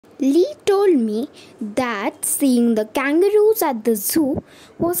Lee told me that seeing the kangaroos at the zoo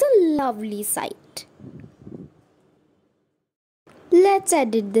was a lovely sight. Let's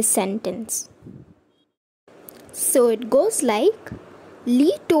edit this sentence. So it goes like,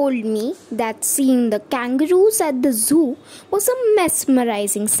 Lee told me that seeing the kangaroos at the zoo was a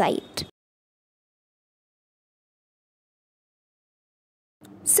mesmerizing sight.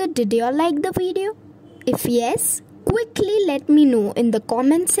 So did you all like the video? If yes, quickly let me know in the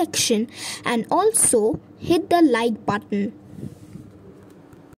comment section and also hit the like button.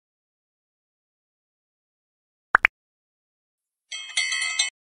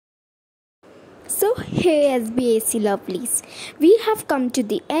 So hey SBAC Lovelies, we have come to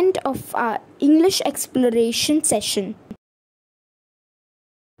the end of our English exploration session.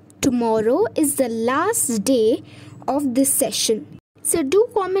 Tomorrow is the last day of this session. So do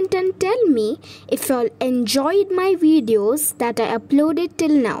comment and tell me if you all enjoyed my videos that I uploaded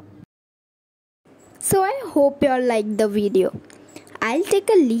till now. So I hope you all liked the video. I'll take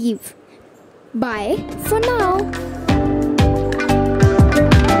a leave. Bye for now.